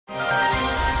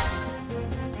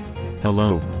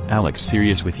Hello, Alex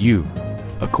Sirius with you.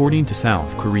 According to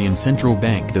South Korean Central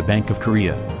Bank, the Bank of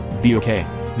Korea, BOK,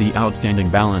 the outstanding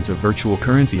balance of virtual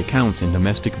currency accounts in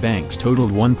domestic banks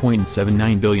totaled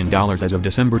 $1.79 billion as of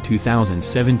December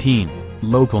 2017,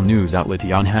 local news outlet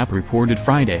Yonhap reported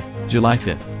Friday, July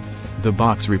 5. The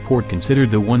box report considered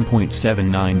the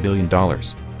 $1.79 billion,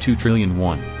 2 trillion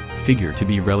won, figure to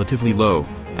be relatively low,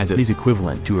 as it is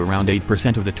equivalent to around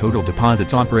 8% of the total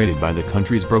deposits operated by the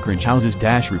country's brokerage houses.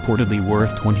 Reportedly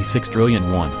worth 26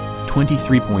 trillion won,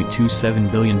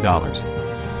 $23.27 billion.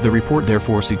 The report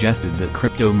therefore suggested that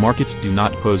crypto markets do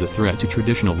not pose a threat to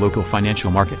traditional local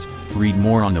financial markets. Read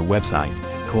more on the website,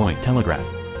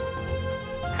 Cointelegraph.